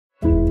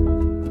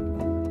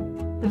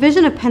The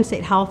vision of Penn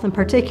State Health, and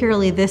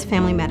particularly this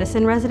family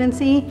medicine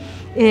residency,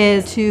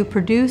 is to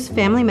produce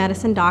family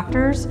medicine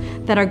doctors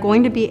that are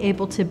going to be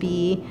able to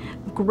be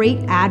great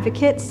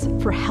advocates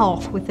for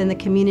health within the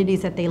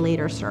communities that they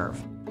later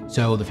serve.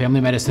 So the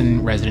family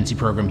medicine residency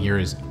program here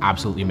is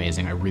absolutely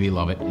amazing. I really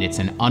love it. It's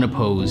an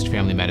unopposed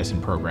family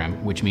medicine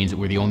program, which means that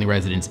we're the only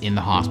residents in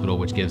the hospital,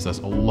 which gives us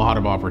a lot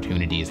of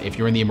opportunities. If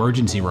you're in the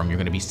emergency room, you're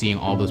going to be seeing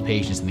all those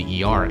patients in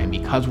the ER, and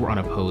because we're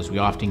unopposed, we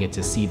often get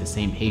to see the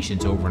same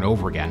patients over and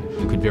over again.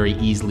 You could very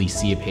easily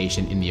see a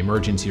patient in the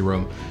emergency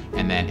room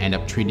and then end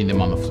up treating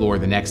them on the floor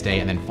the next day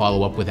and then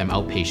follow up with them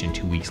outpatient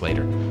 2 weeks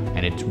later.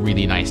 And it's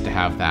really nice to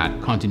have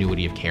that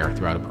continuity of care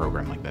throughout a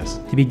program like this.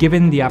 To be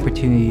given the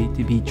opportunity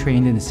to be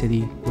trained in the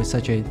city with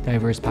such a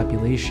diverse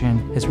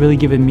population has really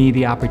given me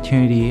the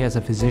opportunity as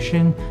a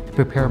physician to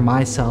prepare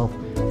myself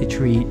to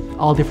treat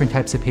all different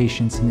types of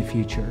patients in the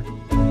future.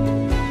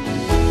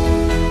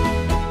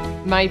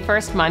 My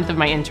first month of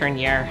my intern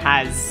year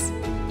has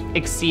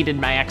exceeded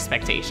my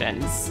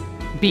expectations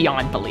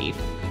beyond belief.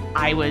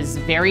 I was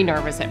very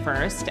nervous at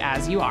first,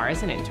 as you are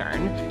as an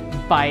intern,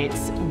 but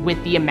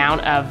with the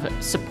amount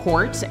of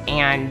support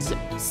and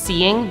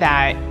seeing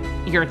that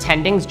your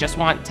attendings just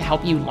want to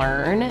help you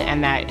learn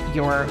and that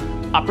your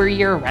upper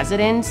year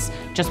residents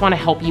just want to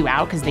help you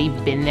out because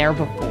they've been there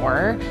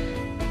before,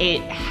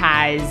 it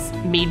has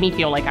made me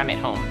feel like I'm at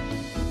home.